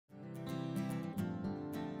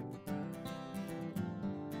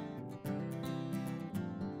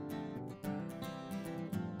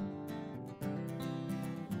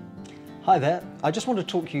Hi there, I just want to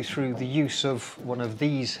talk you through the use of one of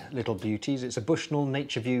these little beauties. It's a Bushnell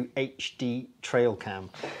NatureView HD trail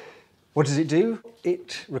cam. What does it do?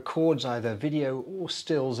 It records either video or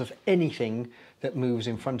stills of anything that moves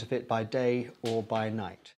in front of it by day or by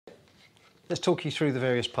night. Let's talk you through the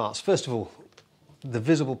various parts. First of all, the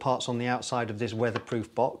visible parts on the outside of this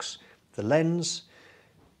weatherproof box, the lens,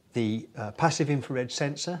 the passive infrared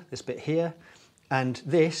sensor, this bit here, and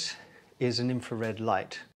this is an infrared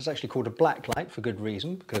light. It's actually called a black light for good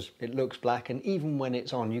reason, because it looks black, and even when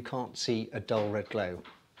it's on you can't see a dull red glow.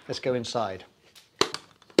 Let's go inside.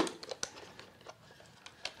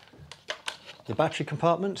 The battery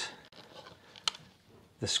compartment,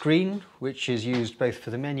 the screen, which is used both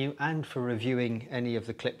for the menu and for reviewing any of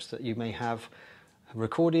the clips that you may have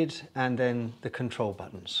recorded, and then the control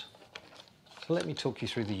buttons. So let me talk you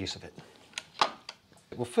through the use of it.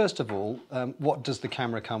 Well, first of all, what does the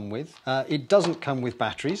camera come with? It doesn't come with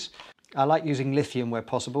batteries. I like using lithium where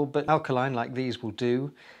possible, but alkaline like these will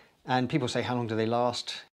do. And people say, how long do they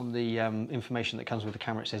last? On the information that comes with the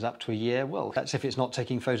camera, it says up to a year. Well, that's if it's not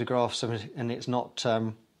taking photographs and it's not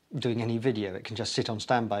doing any video. It can just sit on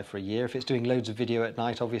standby for a year. If it's doing loads of video at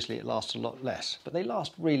night, obviously it lasts a lot less. But they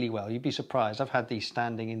last really well. You'd be surprised. I've had these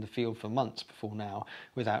standing in the field for months before now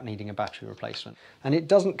without needing a battery replacement. And it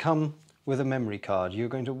doesn't come with a memory card. You're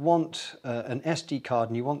going to want an SD card,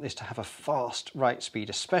 and you want this to have a fast write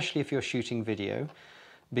speed, especially if you're shooting video,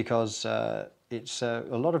 because it's a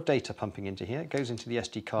lot of data pumping into here. It goes into the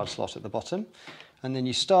SD card slot at the bottom, and then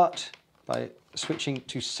you start by switching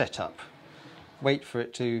to setup. Wait for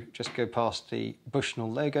it to just go past the Bushnell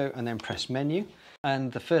logo and then press menu.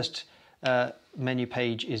 And the first menu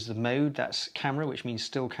page is the mode. That's camera, which means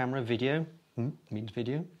still camera. Video means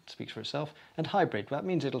video, speaks for itself. And hybrid, that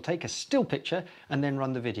means it'll take a still picture and then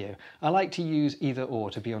run the video. I like to use either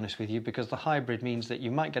or, to be honest with you, because the hybrid means that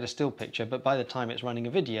you might get a still picture, but by the time it's running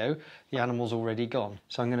a video, the animal's already gone.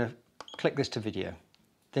 So I'm going to click this to video.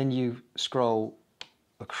 Then you scroll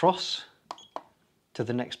across to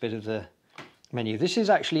the next bit of the menu. This is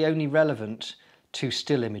actually only relevant to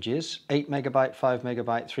still images, 8 megabyte, 5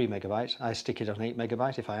 megabyte, 3 megabyte. I stick it on 8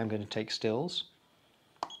 megabyte if I am going to take stills.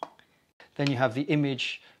 Then you have the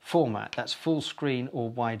image format, that's full screen or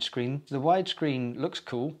widescreen. The widescreen looks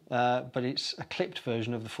cool, but it's a clipped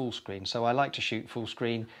version of the full screen. So I like to shoot full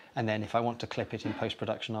screen, and then if I want to clip it in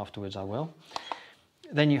post-production afterwards, I will.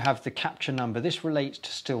 Then you have the capture number. This relates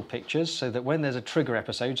to still pictures, so that when there's a trigger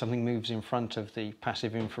episode, something moves in front of the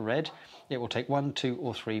passive infrared, it will take 1, 2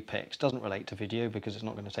 or 3 pics. Doesn't relate to video because it's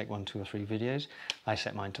not going to take 1, 2 or 3 videos. I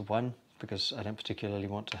set mine to 1 because I don't particularly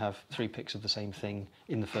want to have 3 pics of the same thing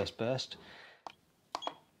in the first burst.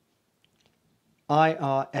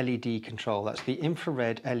 IR LED control, that's the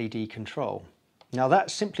infrared LED control. Now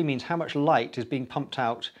that simply means how much light is being pumped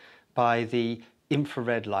out by the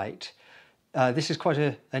infrared light. This is quite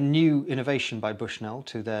a new innovation by Bushnell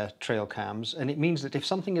to their trail cams, and it means that if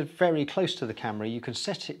something is very close to the camera, you can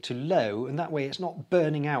set it to low, and that way it's not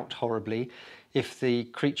burning out horribly if the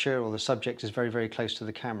creature or the subject is very, very close to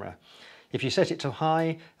the camera. If you set it to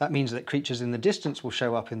high, that means that creatures in the distance will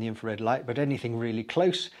show up in the infrared light, but anything really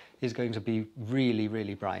close is going to be really,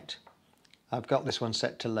 really bright. I've got this one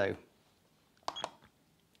set to low.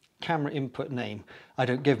 Camera input name. I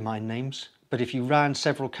don't give mine names, but if you ran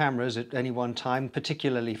several cameras at any one time,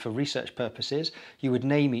 particularly for research purposes, you would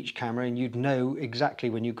name each camera and you'd know exactly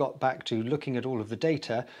when you got back to looking at all of the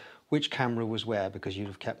data which camera was where, because you'd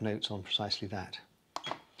have kept notes on precisely that.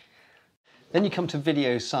 Then you come to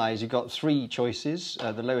video size. You've got 3 choices.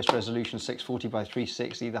 The lowest resolution 640 by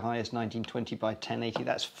 360, the highest 1920 by 1080.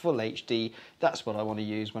 That's full HD. That's what I want to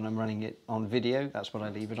use when I'm running it on video. That's what I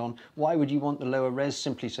leave it on. Why would you want the lower res?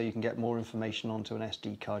 Simply so you can get more information onto an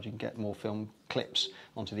SD card. You can get more film clips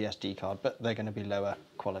onto the SD card, but they're going to be lower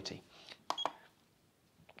quality.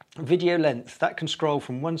 Video length, that can scroll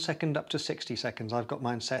from 1 second up to 60 seconds. I've got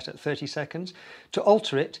mine set at 30 seconds. To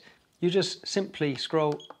alter it, you just simply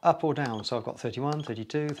scroll up or down. So I've got 31,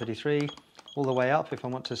 32, 33, all the way up. If I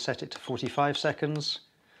want to set it to 45 seconds,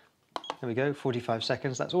 there we go, 45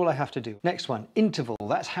 seconds. That's all I have to do. Next one, interval.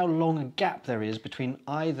 That's how long a gap there is between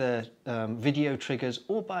either video triggers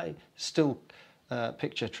or by still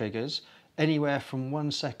picture triggers. Anywhere from 1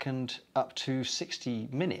 second up to 60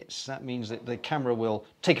 minutes. That means that the camera will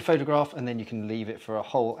take a photograph and then you can leave it for a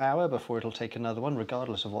whole hour before it'll take another one,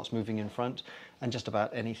 regardless of what's moving in front, and just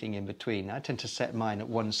about anything in between. I tend to set mine at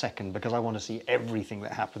 1 second because I want to see everything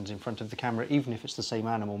that happens in front of the camera, even if it's the same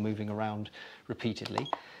animal moving around repeatedly.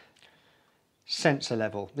 Sensor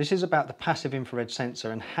level. This is about the passive infrared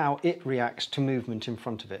sensor and how it reacts to movement in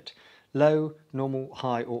front of it. Low, normal,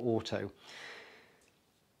 high or auto.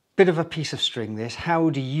 Bit of a piece of string this. How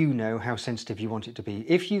do you know how sensitive you want it to be?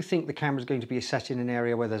 If you think the camera is going to be set in an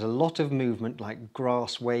area where there's a lot of movement, like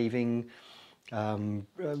grass waving,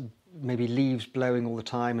 maybe leaves blowing all the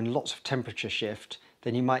time and lots of temperature shift,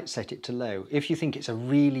 then you might set it to low. If you think it's a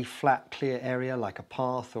really flat, clear area like a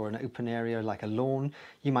path or an open area like a lawn,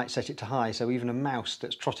 you might set it to high, so even a mouse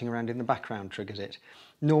that's trotting around in the background triggers it.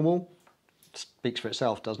 Normal speaks for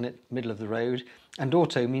itself, doesn't it? Middle of the road. And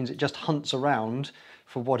auto means it just hunts around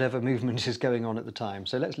for whatever movement is going on at the time.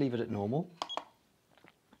 So let's leave it at normal.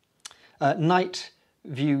 Night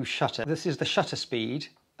view shutter. This is the shutter speed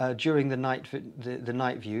during the night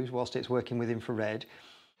view whilst it's working with infrared.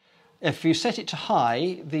 If you set it to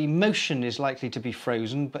high, the motion is likely to be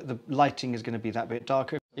frozen, but the lighting is going to be that bit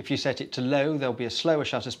darker. If you set it to low, there'll be a slower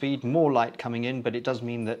shutter speed, more light coming in, but it does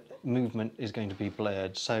mean that movement is going to be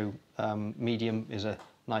blurred. So medium is a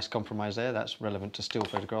nice compromise there. That's relevant to still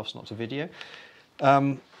photographs, not to video.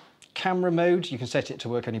 Camera mode, you can set it to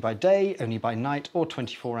work only by day, only by night, or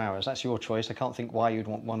 24 hours. That's your choice. I can't think why you'd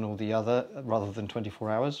want one or the other rather than 24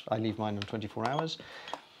 hours. I leave mine on 24 hours.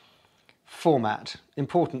 Format,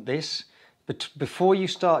 important this, but before you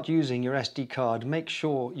start using your SD card, make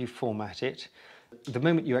sure you format it. The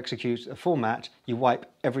moment you execute a format, you wipe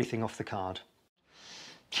everything off the card.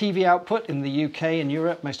 TV output in the UK and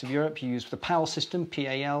Europe, most of Europe, you use the PAL system,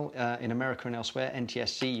 PAL, in America and elsewhere,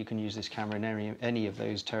 NTSC, you can use this camera in any of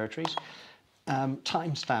those territories.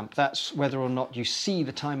 Timestamp, that's whether or not you see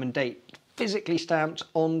the time and date physically stamped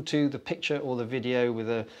onto the picture or the video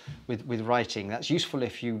with writing. That's useful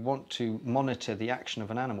if you want to monitor the action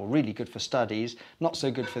of an animal. Really good for studies, not so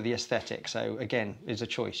good for the aesthetic. So again, it's a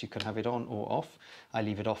choice. You can have it on or off. I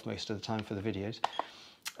leave it off most of the time for the videos.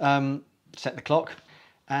 Set the clock.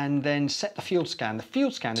 And then set the field scan. The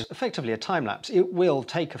field scan is effectively a time lapse. It will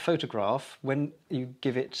take a photograph when you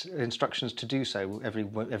give it instructions to do so every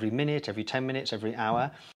minute, every 10 minutes, every hour.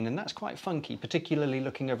 And that's quite funky, particularly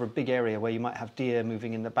looking over a big area where you might have deer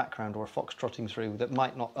moving in the background or a fox trotting through that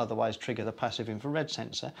might not otherwise trigger the passive infrared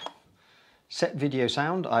sensor. Set video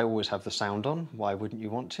sound. I always have the sound on. Why wouldn't you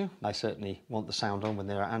want to? I certainly want the sound on when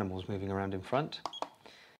there are animals moving around in front.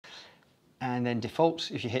 And then default,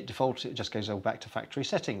 if you hit default, it just goes all back to factory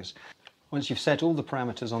settings. Once you've set all the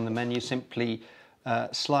parameters on the menu, simply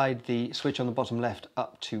slide the switch on the bottom left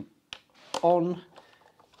up to on,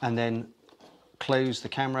 and then close the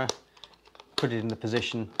camera, put it in the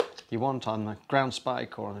position you want on a ground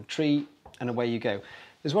spike or on a tree, and away you go.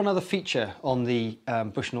 There's one other feature on the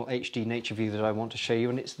Bushnell HD NatureView that I want to show you,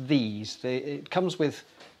 and it's these. It comes with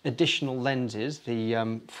additional lenses, the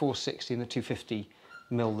 460 and the 250mm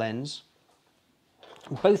lens,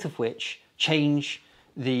 both of which change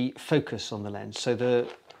the focus on the lens. So the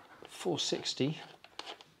 460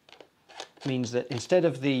 means that instead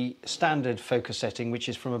of the standard focus setting, which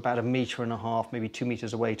is from about 1.5 meters, maybe 2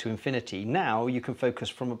 meters away to infinity, now you can focus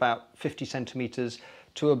from about 50 centimeters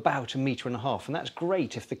to about 1.5 meters. And that's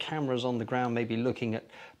great if the camera's on the ground, maybe looking at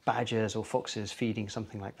badgers or foxes feeding,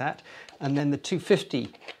 something like that. And then the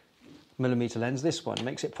 250mm lens, this one,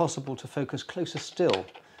 makes it possible to focus closer still,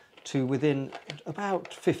 to within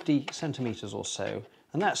about 50 centimeters or so.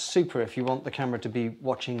 And that's super if you want the camera to be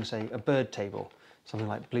watching, say, a bird table, something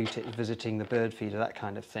like blue tit visiting the bird feeder, that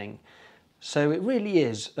kind of thing. So it really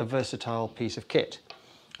is a versatile piece of kit.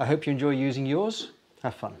 I hope you enjoy using yours.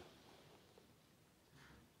 Have fun.